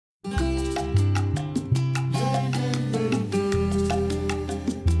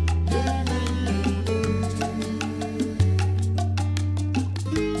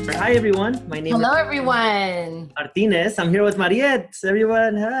Hi, everyone. My name is Hello, everyone. Martinez. I'm here with Mariette.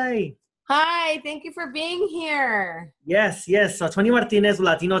 Everyone, hi. Hi, thank you for being here. Yes. So Tony Martinez,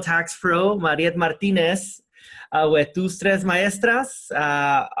 Latino Tax Pro. Mariette Martinez, with tus tres maestras.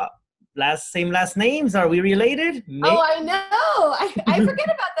 Same last names. Are we related? Oh, I know. I forget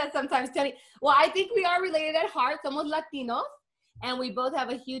about that sometimes, Tony. Well, I think we are related at heart. Somos Latinos, and we both have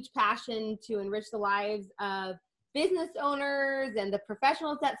a huge passion to enrich the lives of business owners and the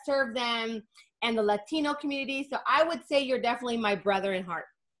professionals that serve them and the Latino community. So I would say you're definitely my brother in heart.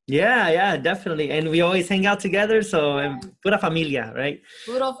 Yeah, definitely. And we always hang out together. So, pura familia, right?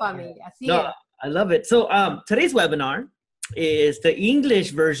 Puro familia. Así No, es. I love it. So, today's webinar is the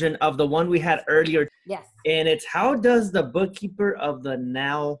English version of the one we had earlier. Yes. And it's how does the bookkeeper of the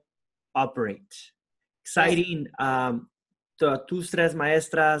now operate? Exciting. The Tus Tres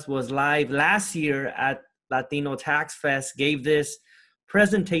Maestras was live last year at Latino Tax Fest, gave this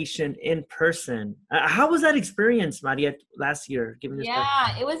presentation in person. How was that experience, Mariette, last year?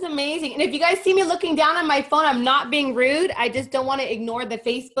 Yeah, it was amazing. And if you guys see me looking down on my phone, I'm not being rude. I just don't want to ignore the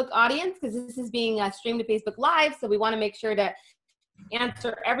Facebook audience because this is being streamed to Facebook Live. So we want to make sure to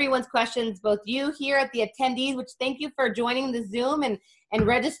answer everyone's questions, both you here at the attendees, which thank you for joining the Zoom and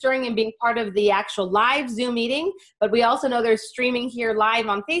registering and being part of the actual live Zoom meeting. But we also know there's streaming here live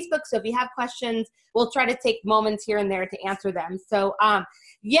on Facebook. So if you have questions, we'll try to take moments here and there to answer them. So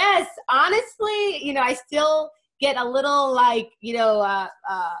yes, honestly, I still get a little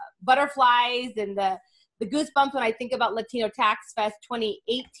butterflies and the goosebumps when I think about Latino Tax Fest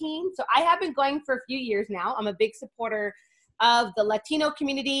 2018. So I have been going for a few years now. I'm a big supporter of the Latino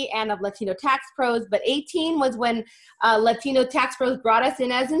community and of Latino Tax Pros, but 18 was when Latino Tax Pros brought us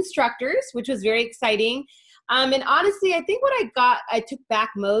in as instructors, which was very exciting. And honestly, I think what I took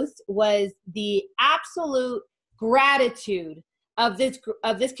back most was the absolute gratitude of this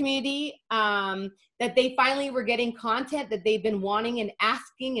community, that they finally were getting content that they've been wanting and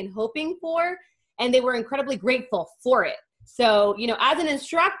asking and hoping for, and they were incredibly grateful for it. So, as an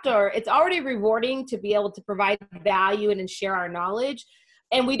instructor, it's already rewarding to be able to provide value and share our knowledge.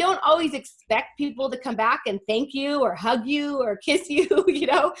 And we don't always expect people to come back and thank you or hug you or kiss you,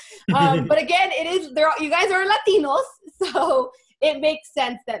 But again, you guys are Latinos, so it makes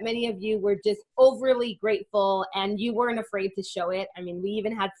sense that many of you were just overly grateful and you weren't afraid to show it. I mean, we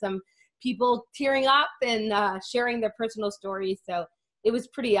even had some people tearing up and sharing their personal stories. So it was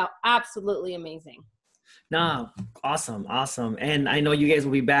pretty absolutely amazing. No, awesome. And I know you guys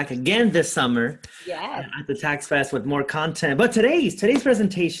will be back again this summer at the Tax Fest with more content. But today's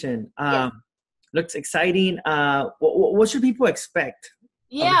presentation looks exciting. What should people expect?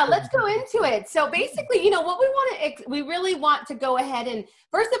 Yeah, let's go into it. So basically, what we really want to go ahead and,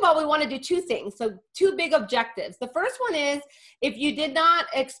 first of all, we want to do two things. So two big objectives. The first one is, if you did not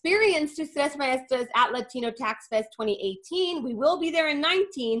experience Tus Tres Maestras at Latino Tax Fest 2018, we will be there in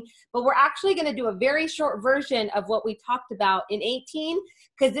 19, but we're actually going to do a very short version of what we talked about in 18,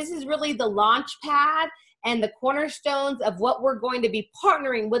 because this is really the launch pad and the cornerstones of what we're going to be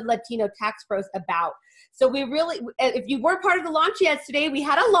partnering with Latino Tax Pros about. So we really, if you weren't part of the launch yesterday, we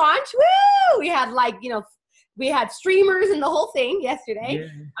had a launch. Woo! We had we had streamers and the whole thing yesterday.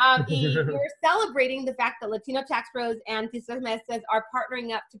 Yeah. We're celebrating the fact that Latino Tax Pros and Tus Tres Maestras are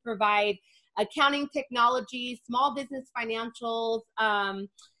partnering up to provide accounting technology, small business financials,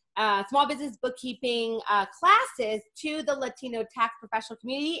 small business bookkeeping classes to the Latino tax professional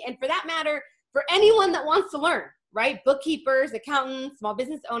community. And for that matter, for anyone that wants to learn, right? Bookkeepers, accountants, small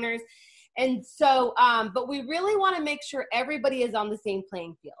business owners. And so, but we really want to make sure everybody is on the same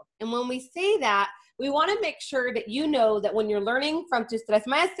playing field. And when we say that, we want to make sure that that when you're learning from Tus Tres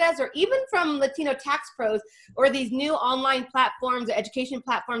Maestras or even from Latino Tax Pros or these new online platforms or education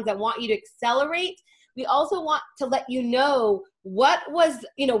platforms that want you to accelerate, we also want to let you know what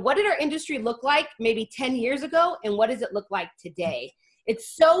did our industry look like maybe 10 years ago and what does it look like today?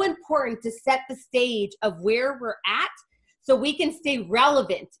 It's so important to set the stage of where we're at so we can stay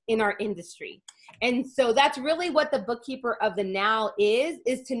relevant in our industry. And so that's really what the bookkeeper of the now is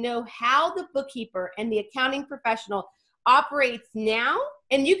to know how the bookkeeper and the accounting professional operates now.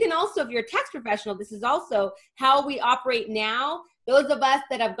 And you can also, if you're a tax professional, this is also how we operate now. Those of us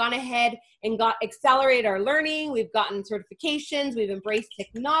that have gone ahead and accelerated our learning, we've gotten certifications, we've embraced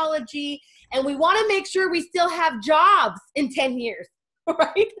technology, and we want to make sure we still have jobs in 10 years,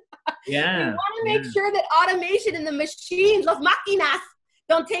 right? Yeah. We want to make sure that automation and the machines, los máquinas,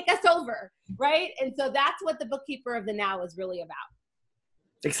 don't take us over, right? And so that's what the bookkeeper of the now is really about.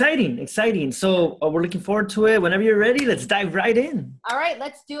 Exciting. So we're looking forward to it. Whenever you're ready, let's dive right in. All right,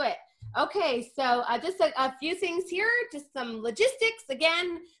 let's do it. Okay, so just a few things here, just some logistics.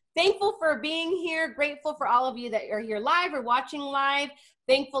 Again, thankful for being here. Grateful for all of you that are here live or watching live.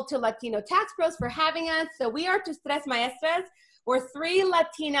 Thankful to Latino Tax Pros for having us. So we are Tus Tres Maestras. We're three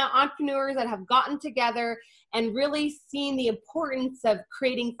Latina entrepreneurs that have gotten together and really seen the importance of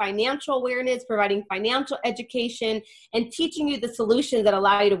creating financial awareness, providing financial education, and teaching you the solutions that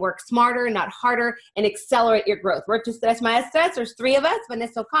allow you to work smarter, not harder, and accelerate your growth. We're Tus Tres Maestras. There's three of us,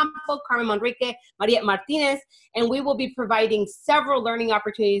 Vanessa Ocampo, Carmen Manrique, Maria Martinez, and we will be providing several learning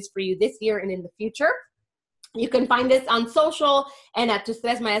opportunities for you this year and in the future. You can find us on social and at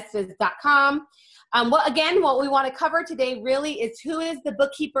tustresmaestras.com. What we want to cover today really is who is the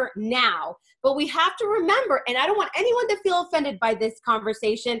bookkeeper now. But we have to remember, and I don't want anyone to feel offended by this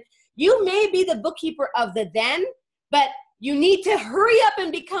conversation, you may be the bookkeeper of the then, but you need to hurry up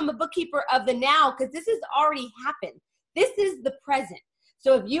and become a bookkeeper of the now, because this has already happened. This is the present.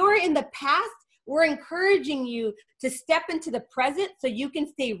 So if you are in the past, we're encouraging you to step into the present so you can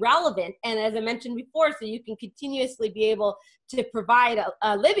stay relevant. And as I mentioned before, so you can continuously be able to provide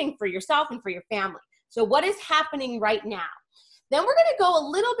a living for yourself and for your family. So what is happening right now? Then we're going to go a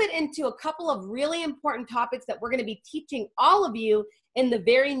little bit into a couple of really important topics that we're going to be teaching all of you in the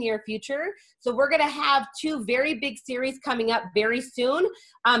very near future. So we're going to have two very big series coming up very soon.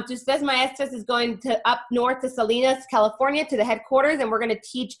 Tus Tres Maestras is going to up north to Salinas, California, to the headquarters, and we're going to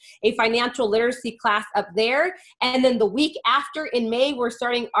teach a financial literacy class up there. And then the week after, in May, we're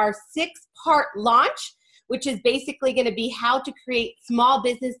starting our 6-part launch, which is basically going to be how to create small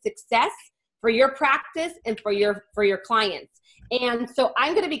business success for your practice and for your clients. And so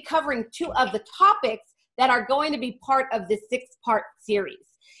I'm going to be covering 2 of the topics that are going to be part of this 6-part series.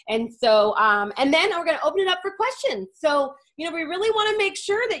 And so, and then we're going to open it up for questions. So, we really want to make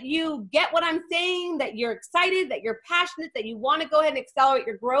sure that you get what I'm saying, that you're excited, that you're passionate, that you want to go ahead and accelerate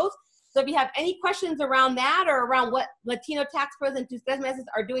your growth. So if you have any questions around that or around what Latino Tax Pros and Tus Tres Maestras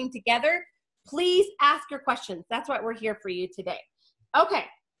are doing together, please ask your questions. That's why we're here for you today. Okay.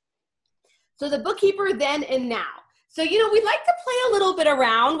 So the bookkeeper then and now. So, we like to play a little bit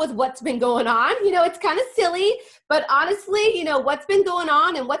around with what's been going on. It's kind of silly, but honestly, what's been going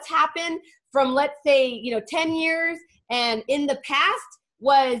on and what's happened from, let's say, 10 years and in the past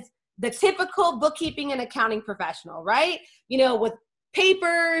was the typical bookkeeping and accounting professional, right? With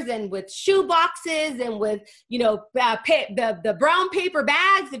papers and with shoe boxes and with, the brown paper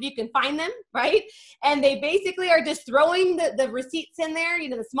bags, if you can find them, right? And they basically are just throwing the receipts in there.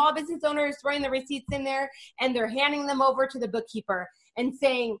 The small business owner is throwing the receipts in there and they're handing them over to the bookkeeper and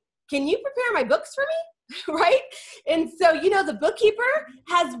saying, can you prepare my books for me? Right? And so, the bookkeeper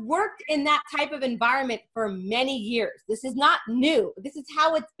has worked in that type of environment for many years. This is not new. This is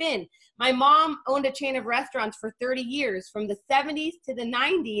how it's been. My mom owned a chain of restaurants for 30 years, from the 70s to the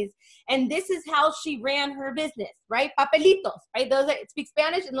 90s. And this is how she ran her business, right? Papelitos, right? Those that speak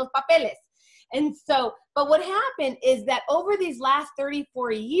Spanish and los papeles. And so, but what happened is that over these last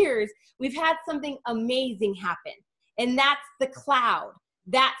 34 years, we've had something amazing happen. And that's the cloud.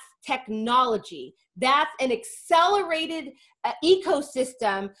 That's technology. That's an accelerated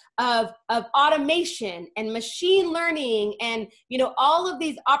ecosystem of automation and machine learning and, all of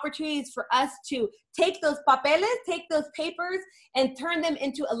these opportunities for us to take those papeles, take those papers and turn them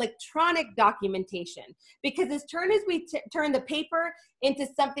into electronic documentation. Because as soon as we turn the paper into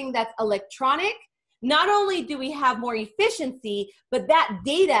something that's electronic, not only do we have more efficiency, but that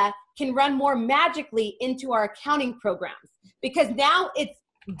data can run more magically into our accounting programs. Because now it's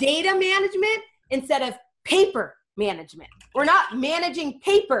data management instead of paper management. We're not managing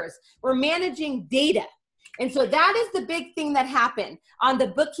papers, we're managing data. And so that is the big thing that happened on the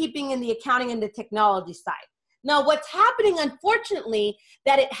bookkeeping and the accounting and the technology side. Now, what's happening, unfortunately,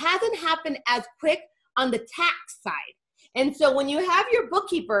 that it hasn't happened as quick on the tax side. And so when you have your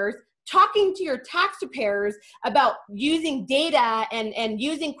bookkeepers talking to your tax preparers about using data and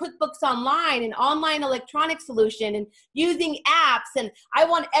using QuickBooks Online and online electronic solution and using apps, and I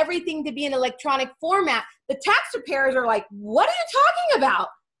want everything to be in electronic format, the tax preparers are like, what are you talking about?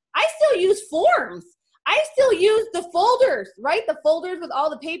 I still use forms. I still use the folders, right? The folders with all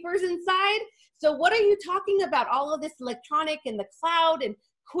the papers inside. So what are you talking about? All of this electronic and the cloud and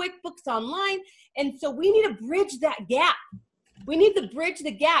QuickBooks Online. And so we need to bridge that gap. We need to bridge the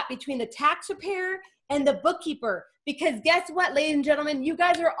gap between the tax preparer and the bookkeeper, because guess what, ladies and gentlemen, you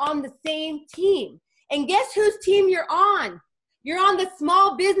guys are on the same team. And guess whose team you're on? You're on the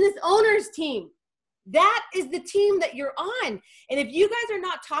small business owners team. That is the team that you're on. And if you guys are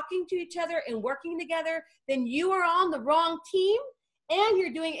not talking to each other and working together, then you are on the wrong team and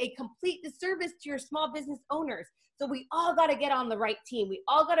you're doing a complete disservice to your small business owners. So we all got to get on the right team. We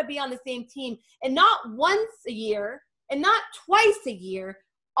all got to be on the same team, and not once a year and not twice a year,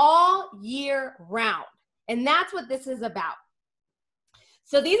 all year round. And that's what this is about.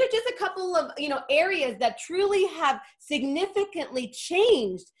 So these are just a couple of, areas that truly have significantly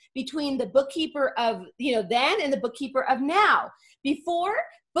changed between the bookkeeper of, then and the bookkeeper of now. Before,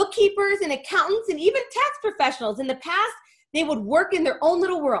 bookkeepers and accountants and even tax professionals in the past, they would work in their own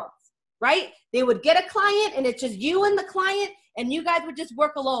little worlds, right? They would get a client and it's just you and the client, and you guys would just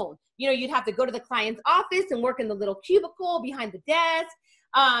work alone. You'd have to go to the client's office and work in the little cubicle behind the desk.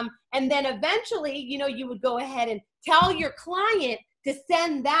 And then eventually, you would go ahead and tell your client to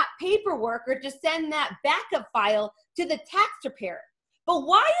send that paperwork or to send that backup file to the tax preparer. But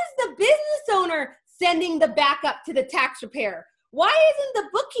why is the business owner sending the backup to the tax preparer? Why isn't the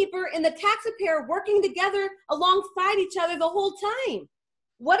bookkeeper and the tax preparer working together alongside each other the whole time?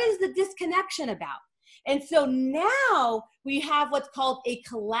 What is the disconnection about? And so now we have what's called a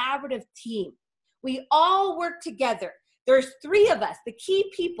collaborative team. We all work together. There's 3 of us, the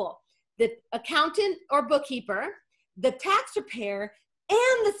key people, the accountant or bookkeeper, the tax preparer,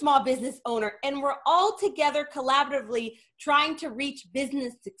 and the small business owner. And we're all together collaboratively trying to reach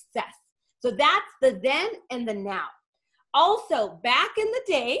business success. So that's the then and the now. Also, back in the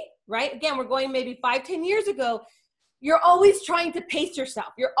day, right? Again, we're going maybe 5-10 years ago, you're always trying to pace yourself.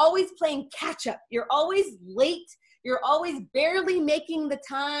 You're always playing catch up. You're always late. You're always barely making the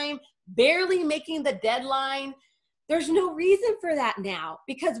time, barely making the deadline. There's no reason for that now,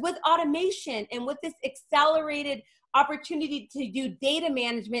 because with automation and with this accelerated opportunity to do data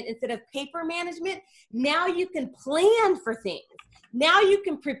management instead of paper management, now you can plan for things. Now you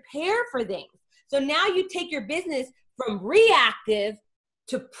can prepare for things. So now you take your business from reactive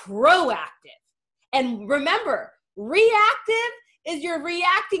to proactive. And remember, reactive is you're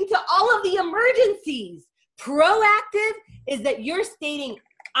reacting to all of the emergencies. Proactive is that you're stating,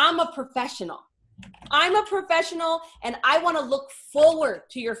 I'm a professional. I'm a professional and I want to look forward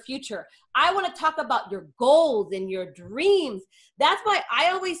to your future. I want to talk about your goals and your dreams. That's why I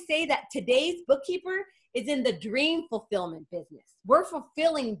always say that today's bookkeeper is in the dream fulfillment business. We're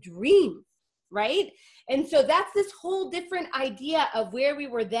fulfilling dreams, right? And so that's this whole different idea of where we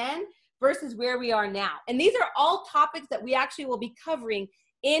were then versus where we are now. And these are all topics that we actually will be covering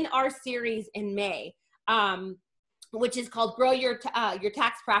in our series in May, which is called Grow Your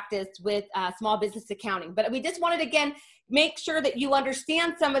Tax Practice with Small Business Accounting. But we just wanted to, again, make sure that you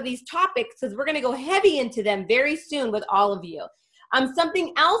understand some of these topics, because we're going to go heavy into them very soon with all of you.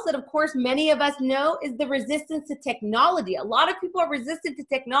 Something else that, of course, many of us know is the resistance to technology. A lot of people are resistant to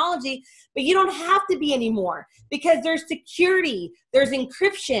technology, but you don't have to be anymore, because there's security, there's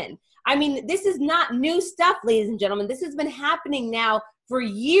encryption. I mean, this is not new stuff, ladies and gentlemen. This has been happening now for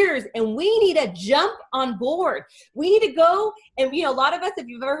years, and we need to jump on board. We need to go, and a lot of us, if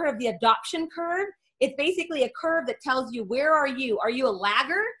you've ever heard of the adoption curve, it's basically a curve that tells you, where are you? Are you a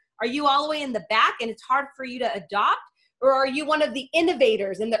lagger? Are you all the way in the back and it's hard for you to adopt? Or are you one of the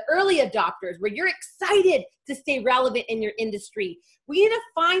innovators and the early adopters where you're excited to stay relevant in your industry? We need to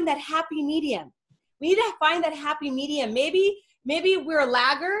find that happy medium. We need to find that happy medium. Maybe we're a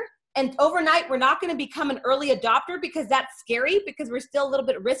lagger, and overnight, we're not going to become an early adopter because that's scary, because we're still a little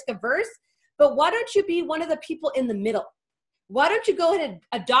bit risk averse. But why don't you be one of the people in the middle? Why don't you go ahead and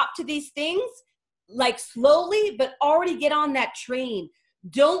adopt to these things, like slowly, but already get on that train?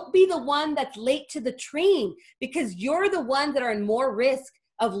 Don't be the one that's late to the train, because you're the ones that are in more risk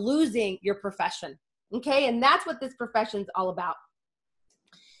of losing your profession. Okay. And that's what this profession's all about.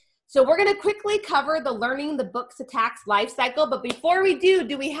 So we're going to quickly cover the learning the books to tax life cycle. But before we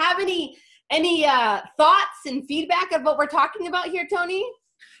do we have any thoughts and feedback of what we're talking about here, Tony?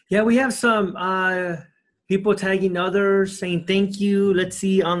 Yeah, we have some people tagging others, saying thank you. Let's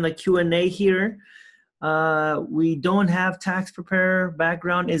see on the Q&A here. We don't have tax preparer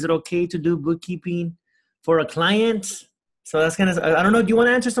background. Is it okay to do bookkeeping for a client? So that's kind of, I don't know. Do you want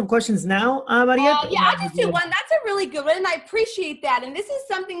to answer some questions now, Maria? Yeah, I'll just do one. That's a really good one, and I appreciate that. And this is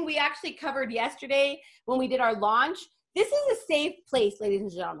something we actually covered yesterday when we did our launch. This is a safe place, ladies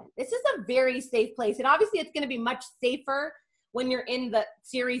and gentlemen. This is a very safe place. And obviously, it's going to be much safer when you're in the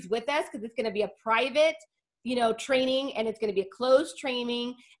series with us, because it's going to be a private, training, and it's going to be a closed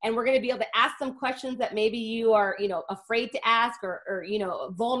training. And we're going to be able to ask some questions that maybe you are, afraid to ask or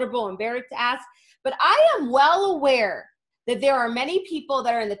vulnerable, embarrassed to ask. But I am well aware that there are many people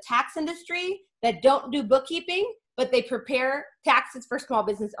that are in the tax industry that don't do bookkeeping, but they prepare taxes for small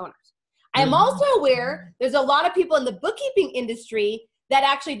business owners. I am also aware there's a lot of people in the bookkeeping industry that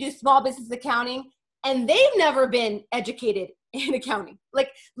actually do small business accounting, and they've never been educated in accounting.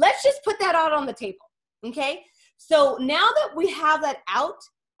 Like, let's just put that out on the table, okay? So now that we have that out,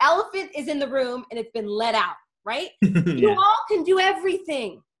 elephant is in the room and it's been let out, right? You all can do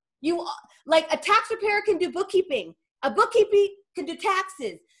everything. Like a tax preparer can do bookkeeping. A bookkeeper can do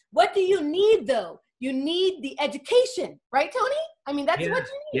taxes. What do you need though? You need the education, right, Tony? I mean, that's what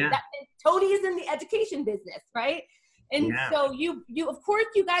you need. Tony is in the education business, right? And so you of course,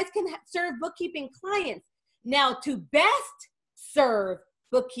 you guys can serve bookkeeping clients. Now, to best serve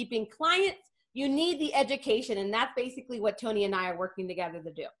bookkeeping clients, you need the education. And that's basically what Tony and I are working together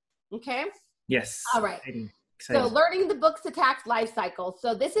to do. Okay? Yes. All right. Exciting. So learning the books to tax life cycle.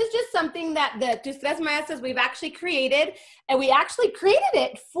 So this is just something that the Tus Tres Maestras we've actually created. And we actually created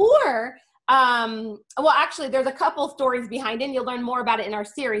it for, well, actually, there's a couple stories behind it. And you'll learn more about it in our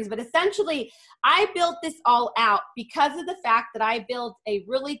series. But essentially, I built this all out because of the fact that I built a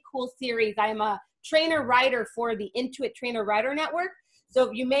really cool series. I'm a trainer-writer for the Intuit Trainer-Writer Network.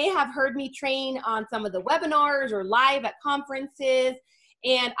 So you may have heard me train on some of the webinars or live at conferences.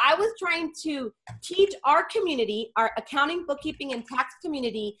 And I was trying to teach our community, our accounting, bookkeeping, and tax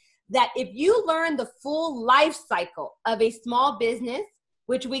community, that if you learn the full life cycle of a small business,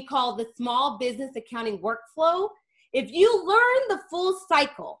 which we call the small business accounting workflow, if you learn the full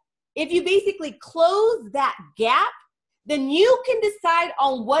cycle, if you basically close that gap, then you can decide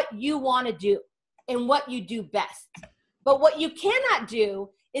on what you want to do and what you do best. But what you cannot do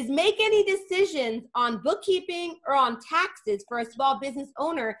is make any decisions on bookkeeping or on taxes for a small business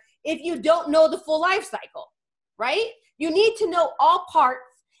owner if you don't know the full life cycle, right? You need to know all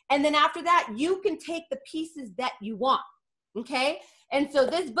parts, and then after that, you can take the pieces that you want, okay? And so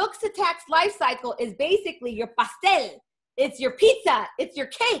this books to tax life cycle is basically your pastel. It's your pizza. It's your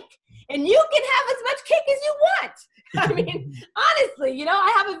cake. And you can have as much cake as you want. I mean, honestly, you know, I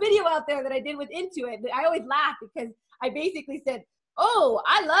have a video out there that I did with Intuit. I always laugh because I basically said, oh,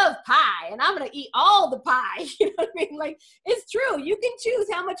 I love pie and I'm going to eat all the pie. You know what I mean? Like, it's true. You can choose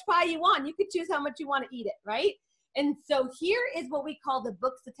how much pie you want. You can choose how much you want to eat it, right? And so here is what we call the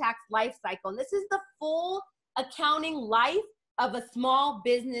books to tax life cycle. And this is the full accounting life of a small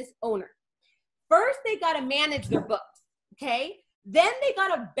business owner. First, they got to manage their books, okay? Then they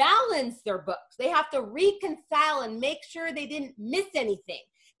got to balance their books. They have to reconcile and make sure they didn't miss anything.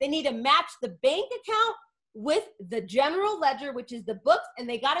 They need to match the bank account with the general ledger, which is the books, and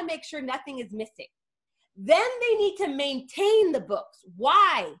they got to make sure nothing is missing. Then they need to maintain the books.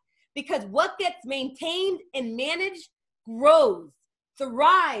 Why? Because what gets maintained and managed grows,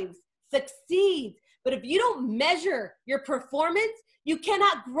 thrives, succeeds. But if you don't measure your performance, you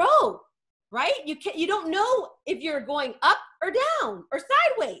cannot grow, right? You don't know if you're going up or down or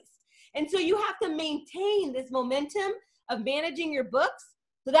sideways. And so you have to maintain this momentum of managing your books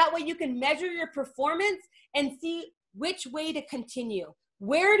so that way you can measure your performance and see which way to continue.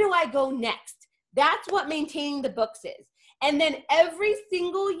 Where do I go next? That's what maintaining the books is. And then every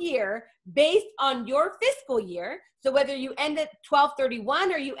single year, based on your fiscal year, so whether you end at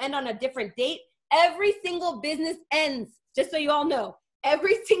 12/31 or you end on a different date, every single business ends, just so you all know.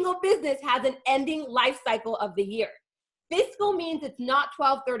 Every single business has an ending life cycle of the year. Fiscal means it's not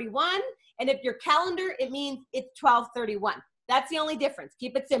 12/31, and if your calendar, it means it's 12/31. That's the only difference.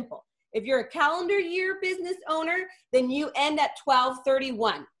 Keep it simple. If you're a calendar year business owner, then you end at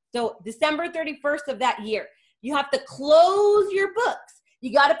 12/31. So December 31st of that year. You have to close your books.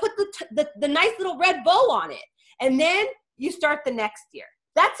 You got to put the nice little red bow on it. And then you start the next year.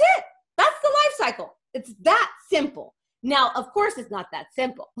 That's it. That's the life cycle. It's that simple. Now, of course, it's not that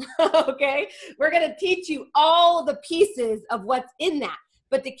simple, okay? We're going to teach you all the pieces of what's in that.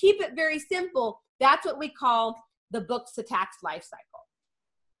 But to keep it very simple, that's what we call the books to tax life cycle.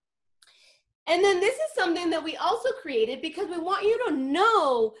 And then this is something that we also created because we want you to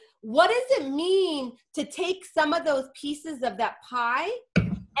know, what does it mean to take some of those pieces of that pie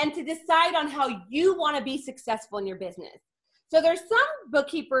and to decide on how you want to be successful in your business. So there's some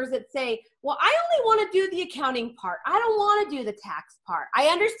bookkeepers that say, well, I only want to do the accounting part. I don't want to do the tax part. I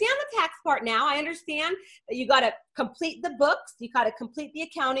understand the tax part now. I understand that you got to complete the books. You got to complete the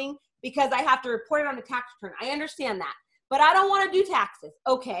accounting because I have to report it on the tax return. I understand that, but I don't want to do taxes.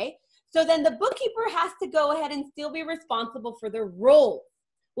 Okay. So then the bookkeeper has to go ahead and still be responsible for their roles.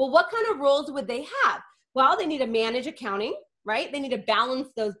 Well, what kind of roles would they have? Well, they need to manage accounting, right? They need to balance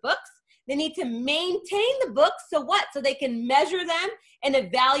those books. They need to maintain the books. So what? So they can measure them and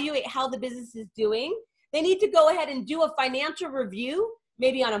evaluate how the business is doing. They need to go ahead and do a financial review,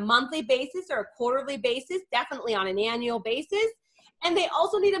 maybe on a monthly basis or a quarterly basis, definitely on an annual basis. And they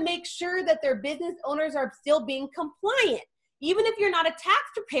also need to make sure that their business owners are still being compliant. Even if you're not a tax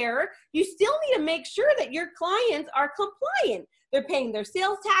preparer, you still need to make sure that your clients are compliant. They're paying their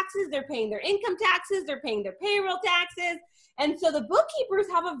sales taxes, they're paying their income taxes, they're paying their payroll taxes. And so the bookkeepers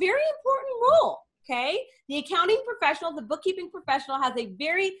have a very important role, okay? The accounting professional, the bookkeeping professional has a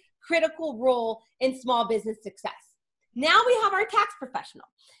very critical role in small business success. Now we have our tax professional.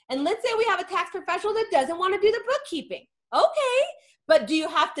 And let's say we have a tax professional that doesn't want to do the bookkeeping. Okay, but do you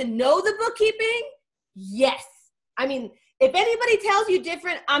have to know the bookkeeping? Yes. I mean, if anybody tells you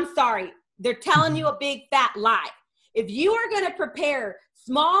different, I'm sorry. They're telling you a big fat lie. If you are going to prepare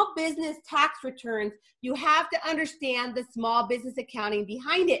small business tax returns, you have to understand the small business accounting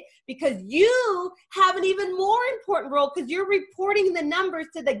behind it, because you have an even more important role, because you're reporting the numbers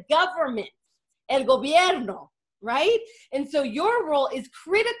to the government, el gobierno, right? And so your role is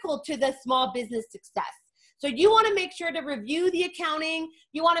critical to the small business success. So you want to make sure to review the accounting.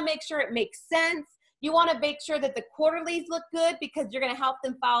 You want to make sure it makes sense. You want to make sure that the quarterlies look good, because you're going to help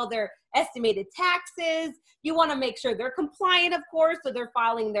them file their estimated taxes. You want to make sure they're compliant, of course, so they're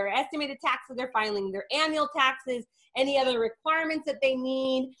filing their estimated taxes, they're filing their annual taxes, any other requirements that they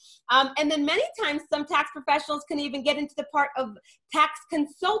need. And then many times some tax professionals can even get into the part of tax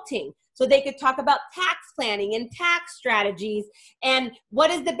consulting. So they could talk about tax planning and tax strategies and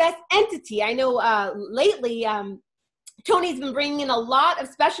what is the best entity. I know lately, Tony's been bringing in a lot of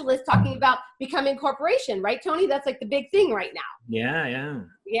specialists talking about becoming corporation, right, Tony? That's like the big thing right now.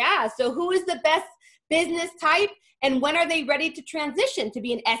 Yeah. So who is the best business type, and when are they ready to transition to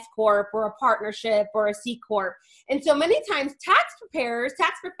be an S Corp or a partnership or a C Corp? And so many times tax preparers,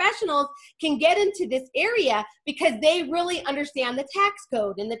 tax professionals can get into this area because they really understand the tax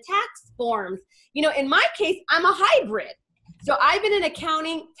code and the tax forms. You know, in my case, I'm a hybrid. So I've been in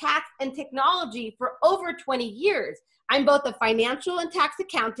accounting, tax, and technology for over 20 years. I'm both a financial and tax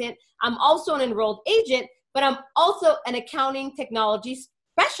accountant. I'm also an enrolled agent, but I'm also an accounting technology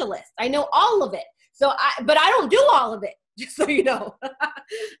specialist. I know all of it. But I don't do all of it, just so you know.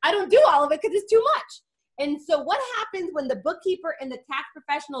 I don't do all of it because it's too much. And so what happens when the bookkeeper and the tax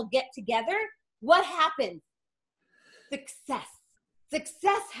professional get together? What happens? Success.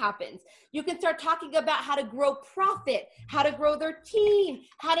 Success happens. You can start talking about how to grow profit, how to grow their team,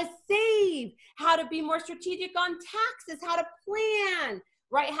 how to save, how to be more strategic on taxes, how to plan,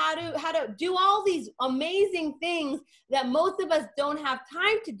 right? How to do all these amazing things that most of us don't have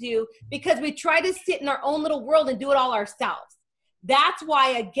time to do because we try to sit in our own little world and do it all ourselves. That's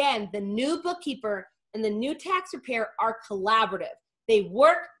why, again, the new bookkeeper and the new tax preparer are collaborative. They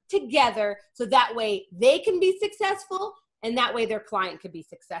work together so that way they can be successful and that way their client can be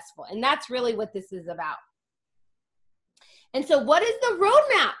successful. And that's really what this is about. And so what is the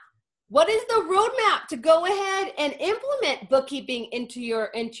roadmap? What is the roadmap to go ahead and implement bookkeeping into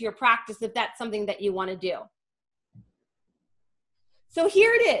your practice if that's something that you want to do? So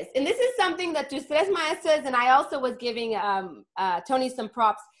here it is. And this is something that Tus Tres Maestras, and I also was giving Tony some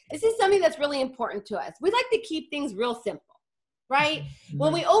props. This is something that's really important to us. We like to keep things real simple, right? Mm-hmm.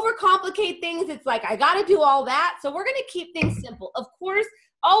 When we overcomplicate things, it's like, I got to do all that. So we're going to keep things simple. Of course,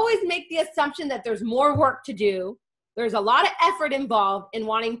 always make the assumption that there's more work to do. There's a lot of effort involved in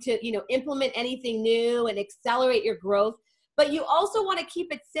wanting to, implement anything new and accelerate your growth. But you also want to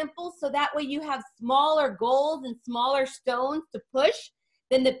keep it simple so that way you have smaller goals and smaller stones to push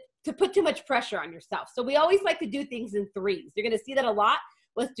than to put too much pressure on yourself. So we always like to do things in threes. You're going to see that a lot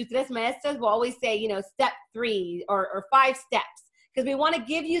with Tus Tres Maestras. We'll always say, step 3 or 5 steps, because we want to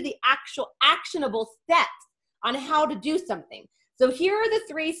give you the actual actionable steps on how to do something. So here are the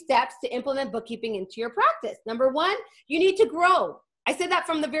 3 steps to implement bookkeeping into your practice. Number 1, you need to grow. I said that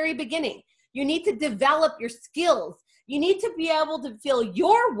from the very beginning. You need to develop your skills. You need to be able to feel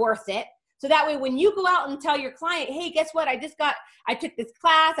you're worth it. So that way, when you go out and tell your client, hey, guess what? I took this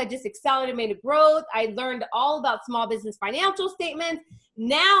class. I just accelerated growth. I learned all about small business financial statements.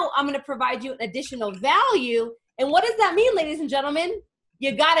 Now I'm going to provide you an additional value. And what does that mean, ladies and gentlemen?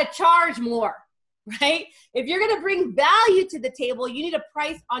 You got to charge more. Right? If you're going to bring value to the table, you need a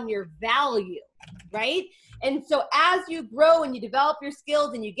price on your value, right? And so as you grow and you develop your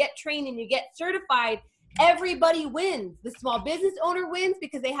skills and you get trained and you get certified, everybody wins. The small business owner wins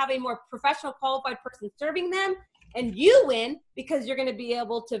because they have a more professional, qualified person serving them, and you win because you're going to be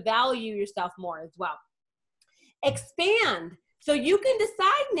able to value yourself more as well. Expand. So you can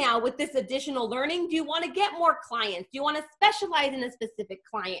decide now with this additional learning, do you want to get more clients? Do you want to specialize in a specific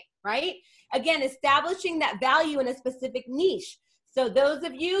client, right? Again, establishing that value in a specific niche. So those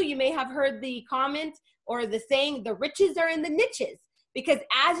of you may have heard the comment or the saying, the riches are in the niches, because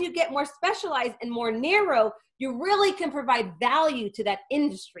as you get more specialized and more narrow, you really can provide value to that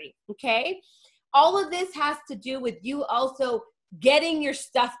industry, okay? All of this has to do with you also getting your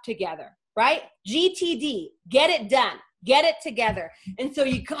stuff together, right? GTD, get it done. Get it together. And so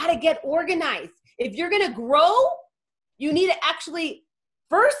you got to get organized. If you're going to grow, you need to actually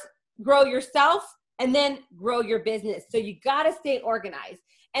first grow yourself and then grow your business. So you got to stay organized.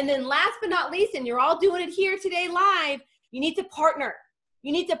 And then last but not least, and you're all doing it here today live, you need to partner.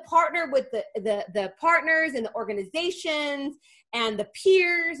 You need to partner with the partners and the organizations and the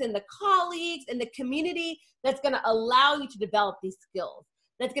peers and the colleagues and the community that's going to allow you to develop these skills,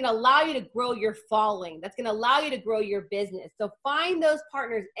 that's going to allow you to grow your following, that's going to allow you to grow your business. So find those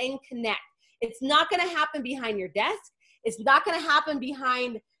partners and connect. It's not going to happen behind your desk. It's not going to happen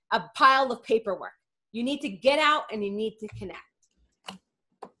behind a pile of paperwork. You need to get out and you need to connect.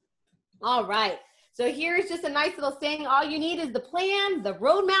 All right. So here's just a nice little saying. All you need is the plan, the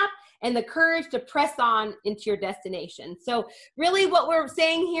roadmap, and the courage to press on into your destination. So really what we're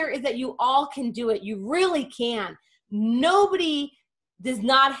saying here is that you all can do it. You really can. Nobody does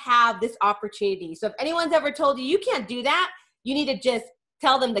not have this opportunity. So if anyone's ever told you you can't do that, you need to just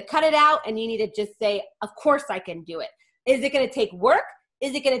tell them to cut it out, and you need to just say, of course I can do it. Is it going to take work?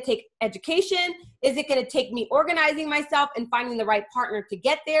 Is it going to take education? Is it going to take me organizing myself and finding the right partner to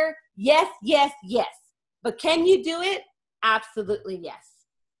get there? Yes, yes, yes. But can you do it? Absolutely yes.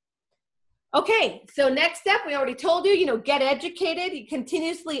 Okay, so next step, we already told you, get educated, you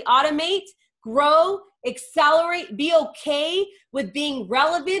continuously automate, grow, accelerate, be okay with being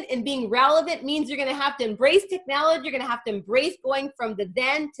relevant. And being relevant means you're going to have to embrace technology. You're going to have to embrace going from the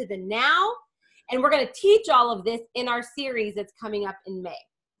then to the now. And we're going to teach all of this in our series that's coming up in May.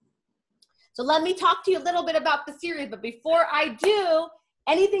 So let me talk to you a little bit about the series. But before I do,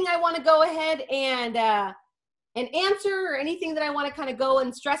 anything I want to go ahead and answer, or anything that I want to kind of go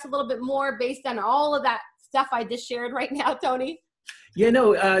and stress a little bit more based on all of that stuff I just shared right now, Tony? Yeah,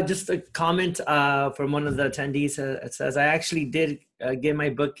 no, just a comment from one of the attendees. It says, I actually did get my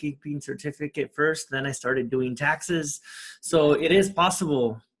bookkeeping certificate first, then I started doing taxes. So it is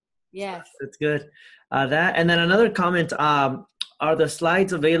possible. Yes. That's good. That, and then another comment, are the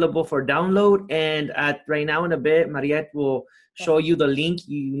slides available for download? And right now in a bit, Mariette will show you the link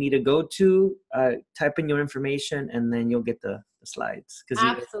you need to go to, type in your information, and then you'll get the slides.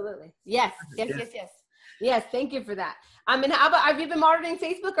 Absolutely. Yes. Yes, thank you for that. And how about, have you been monitoring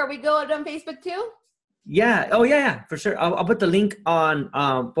Facebook? Are we going on Facebook too? Yeah. Oh, yeah, for sure. I'll put the link on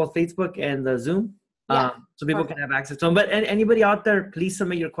both Facebook and the Zoom. So people can have access to them. But anybody out there, please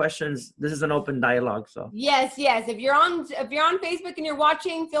submit your questions. This is an open dialogue. So yes. If you're on Facebook and you're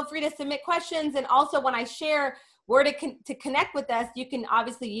watching, feel free to submit questions. And also when I share where to connect with us, you can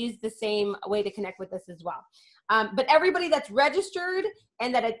obviously use the same way to connect with us as well. But everybody that's registered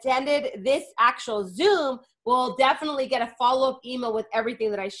and that attended this actual Zoom will definitely get a follow-up email with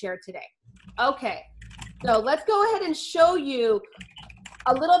everything that I shared today. Okay, so let's go ahead and show you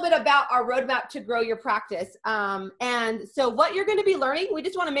a little bit about our roadmap to grow your practice. And so what you're going to be learning, we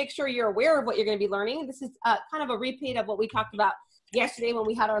just want to make sure you're aware of what you're going to be learning. This is kind of a repeat of what we talked about yesterday when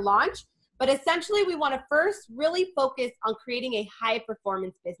we had our launch. But essentially, we want to first really focus on creating a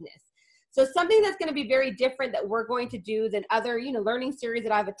high-performance business. So something that's going to be very different that we're going to do than other, learning series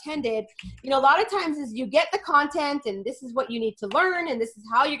that I've attended, a lot of times is you get the content and this is what you need to learn and this is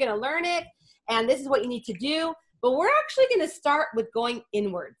how you're going to learn it and this is what you need to do. But we're actually going to start with going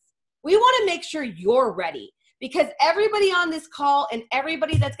inwards. We want to make sure you're ready, because everybody on this call and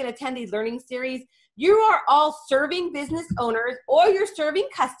everybody that's going to attend these learning series, you are all serving business owners or you're serving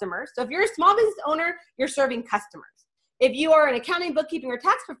customers. So if you're a small business owner, you're serving customers. If you are an accounting, bookkeeping, or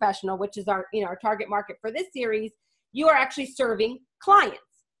tax professional, which is our target market for this series, you are actually serving clients,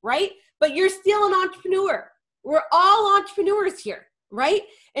 right? But you're still an entrepreneur. We're all entrepreneurs here, right?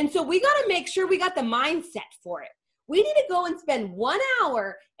 And so we got to make sure we got the mindset for it. We need to go and spend 1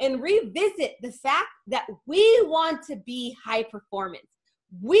 hour and revisit the fact that we want to be high performance.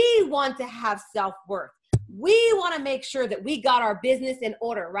 We want to have self-worth. We want to make sure that we got our business in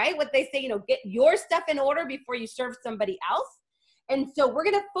order, right? What they say, get your stuff in order before you serve somebody else. And so we're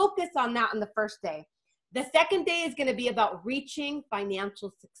going to focus on that on the first day. The second day is going to be about reaching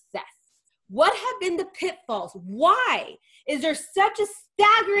financial success. What have been the pitfalls? Why is there such a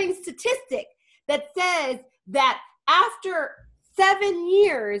staggering statistic that says that after 7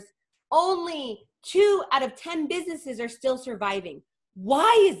 years, only 2 out of 10 businesses are still surviving?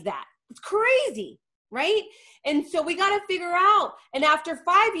 Why is that? It's crazy, right? And so we got to figure out, and after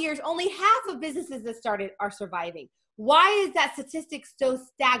 5 years, only half of businesses that started are surviving. Why is that statistic so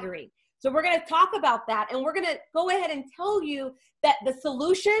staggering? So we're going to talk about that, and we're going to go ahead and tell you that the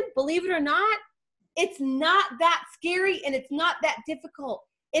solution, believe it or not, it's not that scary and it's not that difficult.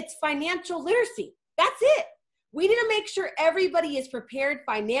 It's financial literacy. That's it. We need to make sure everybody is prepared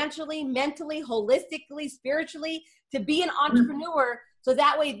financially, mentally, holistically, spiritually to be an entrepreneur, so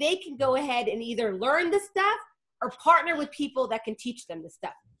that way they can go ahead and either learn the stuff or partner with people that can teach them the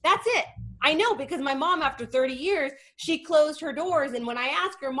stuff. That's it. I know, because my mom, after 30 years, she closed her doors. And when I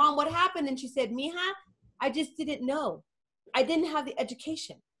asked her, Mom, what happened? And she said, Mija, I just didn't know. I didn't have the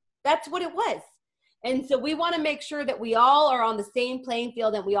education. That's what it was. And so we want to make sure that we all are on the same playing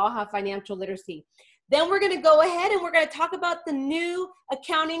field and we all have financial literacy. Then we're going to go ahead and we're going to talk about the new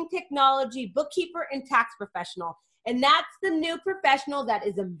accounting technology bookkeeper and tax professional. And that's the new professional that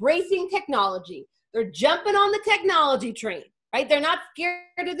is embracing technology. They're jumping on the technology train, right? They're not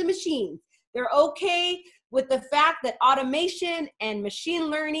scared of the machines. They're okay with the fact that automation and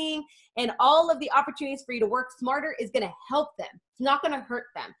machine learning and all of the opportunities for you to work smarter is going to help them. It's not going to hurt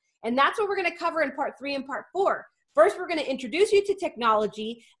them. And that's what we're going to cover in part 3 and part 4. First, we're going to introduce you to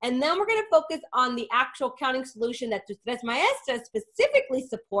technology, and then we're going to focus on the actual accounting solution that Tus Tres Maestras specifically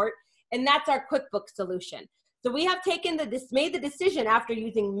support, and that's our QuickBooks solution. So we have made the decision after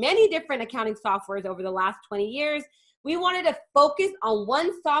using many different accounting softwares over the last 20 years. We wanted to focus on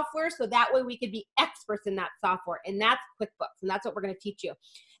one software so that way we could be experts in that software, and that's QuickBooks, and that's what we're going to teach you.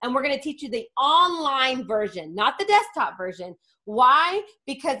 And we're going to teach you the online version, not the desktop version. Why?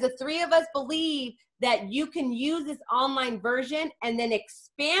 Because the 3 of us believe that you can use this online version and then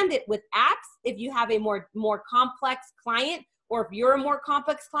expand it with apps if you have a more complex client, or if you're a more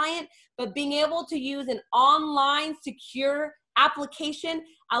complex client. But being able to use an online secure application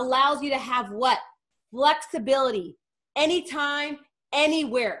allows you to have what? Flexibility, anytime,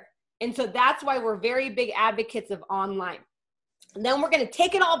 anywhere. And so that's why we're very big advocates of online. And then we're going to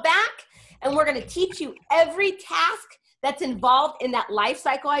take it all back and we're going to teach you every task that's involved in that life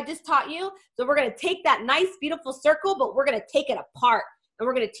cycle I just taught you. So we're going to take that nice, beautiful circle, but we're going to take it apart and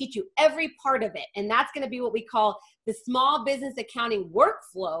we're going to teach you every part of it. And that's going to be what we call the small business accounting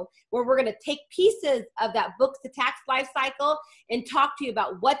workflow, where we're going to take pieces of that books to tax life cycle and talk to you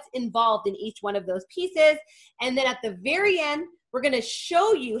about what's involved in each one of those pieces. And then at the very end, we're going to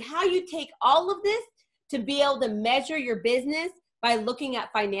show you how you take all of this to be able to measure your business by looking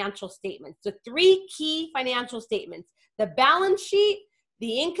at financial statements. So 3 key financial statements: the balance sheet,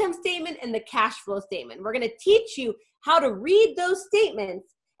 the income statement, and the cash flow statement. We're going to teach you how to read those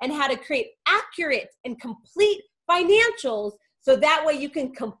statements and how to create accurate and complete financials, so that way you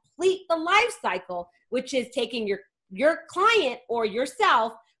can complete the life cycle, which is taking your client or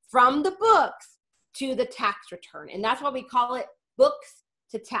yourself from the books to the tax return. And that's why we call it books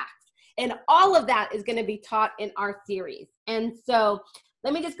to tax. And all of that is going to be taught in our series. And so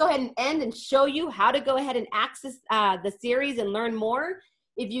let me just go ahead and end and show you how to go ahead and access the series and learn more.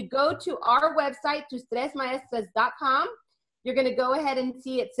 If you go to our website, tustresmaestras.com, you're going to go ahead and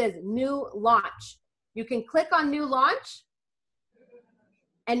see it says new launch. You can click on new launch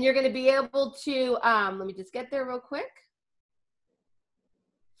and you're going to be able to, let me just get there real quick.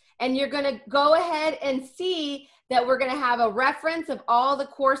 And you're going to go ahead and see that we're going to have a reference of all the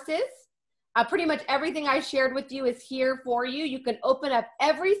courses. Pretty much everything I shared with you is here for you. You can open up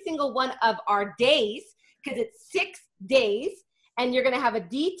every single one of our days, because it's 6 days, and you're going to have a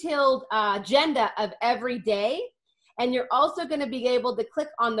detailed agenda of every day. And you're also going to be able to click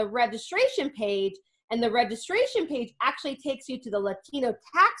on the registration page, and the registration page actually takes you to the Latino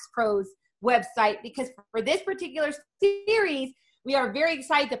Tax Pros website, because for this particular series, we are very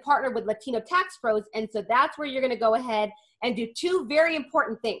excited to partner with Latino Tax Pros. And so that's where you're going to go ahead and do 2 very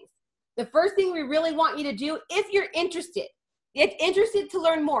important things. The first thing we really want you to do, if you're interested to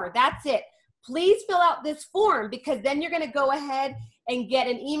learn more, that's it. Please fill out this form, because then you're going to go ahead and get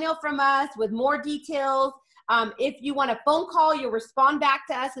an email from us with more details. If you want a phone call, you'll respond back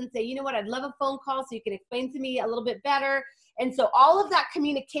to us and say, you know what, I'd love a phone call so you can explain to me a little bit better. And so all of that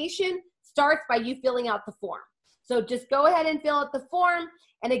communication starts by you filling out the form. So just go ahead and fill out the form.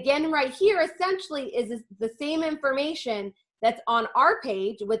 And again, right here essentially is the same information that's on our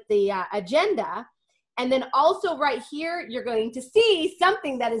page with the agenda. And then also right here, you're going to see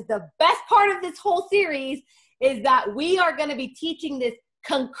something that is the best part of this whole series, is that we are going to be teaching this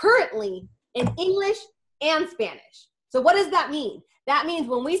concurrently in English and Spanish. So what does that mean? That means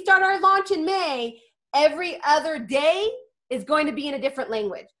when we start our launch in May, every other day is going to be in a different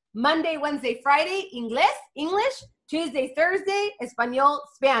language. Monday, Wednesday, Friday, English, Tuesday, Thursday, Espanol,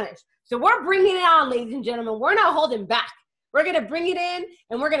 Spanish. So we're bringing it on, ladies and gentlemen. We're not holding back. We're going to bring it in,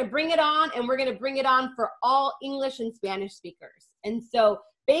 and we're going to bring it on, and we're going to bring it on for all English and Spanish speakers. And so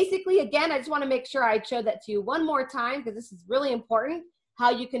basically, again, I just want to make sure I show that to you one more time, because this is really important, how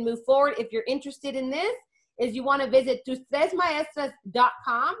you can move forward. If you're interested in this, is you want to visit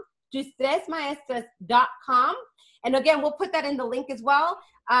tustresmaestras.com, tustresmaestras.com. And again, we'll put that in the link as well.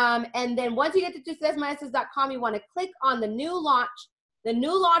 And then once you get to tustresmaestras.com, you want to click on the new launch. The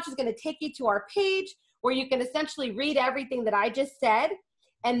new launch is going to take you to our page, where you can essentially read everything that I just said.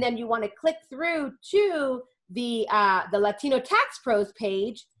 and then you want to click through to the Latino Tax Pros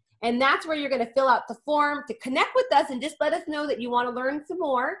page, and that's where you're going to fill out the form to connect with us and just let us know that you want to learn some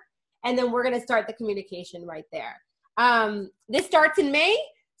more, and then we're going to start the communication right there. This starts in May,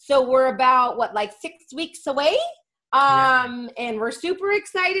 so we're about, like 6 weeks away, and we're super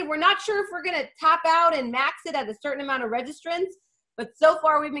excited. We're not sure if we're going to top out and max it at a certain amount of registrants, but so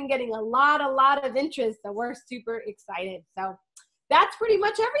far we've been getting a lot of interest, so we're super excited. So that's pretty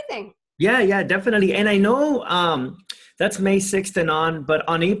much everything. Yeah, definitely. And I know that's May 6th and on, but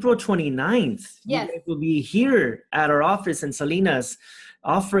on April 29th, you guys will be here at our office in Salinas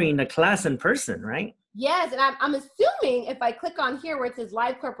offering a class in person, right? Yes, and I'm assuming if I click on here where it says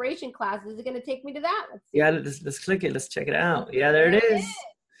live corporation class, is it going to take me to that? Let's see. Yeah, let's click it. Let's check it out. Yeah, there it is.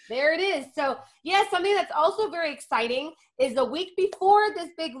 There it is. So, something that's also very exciting is the week before this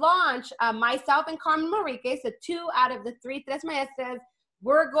big launch, myself and Carmen Marique, so 2 out of the 3 Tres Maestras,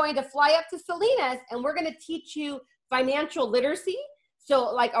 we're going to fly up to Salinas and we're going to teach you financial literacy.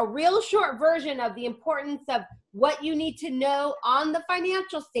 So like a real short version of the importance of what you need to know on the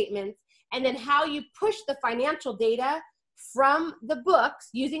financial statements, and then how you push the financial data from the books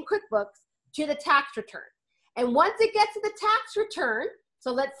using QuickBooks to the tax return. And once it gets to the tax return,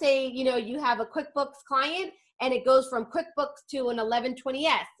 so let's say, you have a QuickBooks client and it goes from QuickBooks to an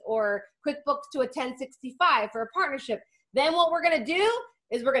 1120S or QuickBooks to a 1065 for a partnership. Then what we're going to do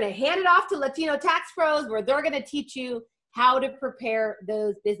is we're going to hand it off to Latino Tax Pros, where they're going to teach you how to prepare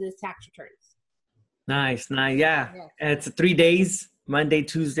those business tax returns. Nice. Yeah. And it's 3 days, Monday,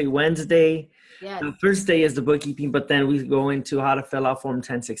 Tuesday, Wednesday. Yes. The first day is the bookkeeping, but then we go into how to fill out Form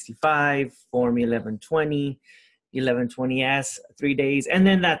 1065, Form 1120, 1120S, 3 days. And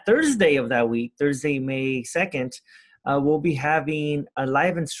then that Thursday of that week, Thursday, May 2nd, we'll be having a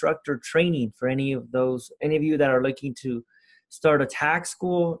live instructor training for any of you that are looking to start a tax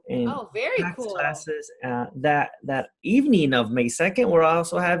school and tax classes. That evening of May 2nd, we're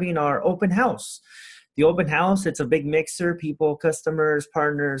also having our open house. The open house, it's a big mixer. People, customers,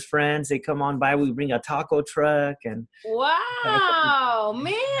 partners, friends, they come on by. We bring a taco truck and wow,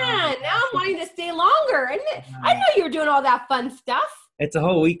 man! Now I'm wanting to stay longer. I know you were doing all that fun stuff. It's a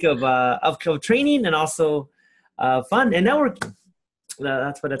whole week of training and also fun and networking.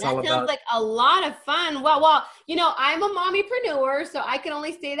 That's what it's all about. That sounds like a lot of fun. Well, I'm a mommypreneur, so I can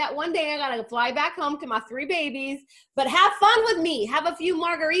only stay that one day. I got to fly back home to my 3 babies. But have fun with me. Have a few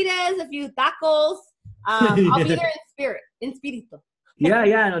margaritas, a few tacos. I'll be there in spirit, in spirito.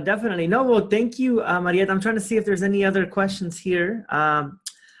 Yeah, no, definitely. No, well, thank you, Marietta. I'm trying to see if there's any other questions here. I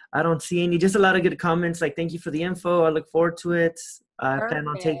don't see any. Just a lot of good comments. Like, thank you for the info. I look forward to it. I plan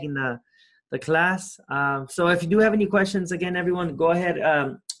on taking the class. So if you do have any questions, again, everyone, go ahead,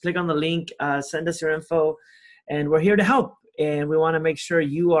 click on the link, send us your info, and we're here to help. And we want to make sure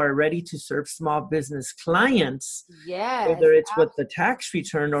you are ready to serve small business clients. Yes. Whether it's with the tax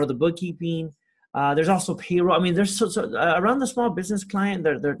return or the bookkeeping. There's also payroll. I mean, there's so around the small business client,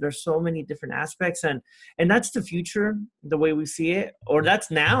 there's so many different aspects, and that's the future, the way we see it, or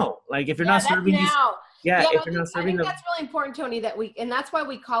that's now. Like if you're not serving these. If you're not serving them. That's really important, Tony, and that's why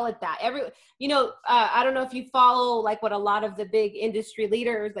we call it that. I don't know if you follow like what a lot of the big industry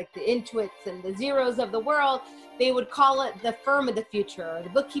leaders, like the Intuits and the Zeros of the world, they would call it the firm of the future, or the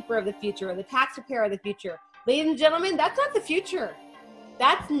bookkeeper of the future, or the tax preparer of the future. Ladies and gentlemen, that's not the future.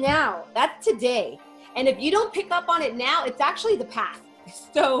 That's now. That's today. And if you don't pick up on it now, it's actually the past.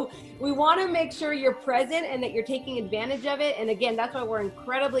 So we want to make sure you're present and that you're taking advantage of it. And again, that's why we're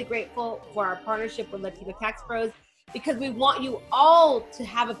incredibly grateful for our partnership with Latino Tax Pros, because we want you all to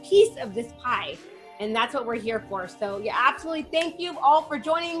have a piece of this pie. And that's what we're here for. So absolutely. Thank you all for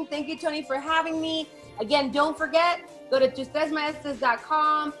joining. Thank you, Tony, for having me. Again, don't forget, go to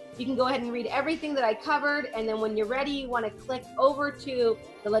tresmaestras.com. You can go ahead and read everything that I covered. And then when you're ready, you want to click over to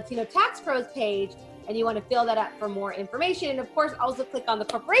the Latino Tax Pros page, and you want to fill that out for more information. And of course, also click on the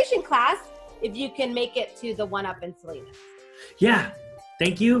corporation class if you can make it to the one up in Salinas. Yeah.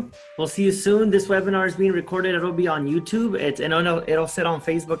 Thank you. We'll see you soon. This webinar is being recorded. It'll be on YouTube. It'll sit on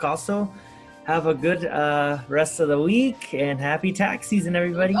Facebook also. Have a good rest of the week and happy tax season,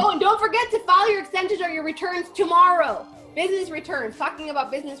 everybody. Oh, and don't forget to file your extensions or your returns tomorrow. Business returns, talking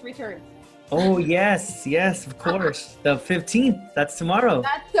about business returns. Oh, yes, of course. The 15th, that's tomorrow.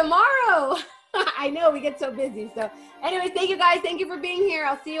 That's tomorrow. I know, we get so busy. So anyways, thank you guys. Thank you for being here.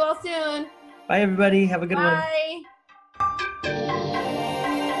 I'll see you all soon. Bye, everybody. Have a good one. Bye.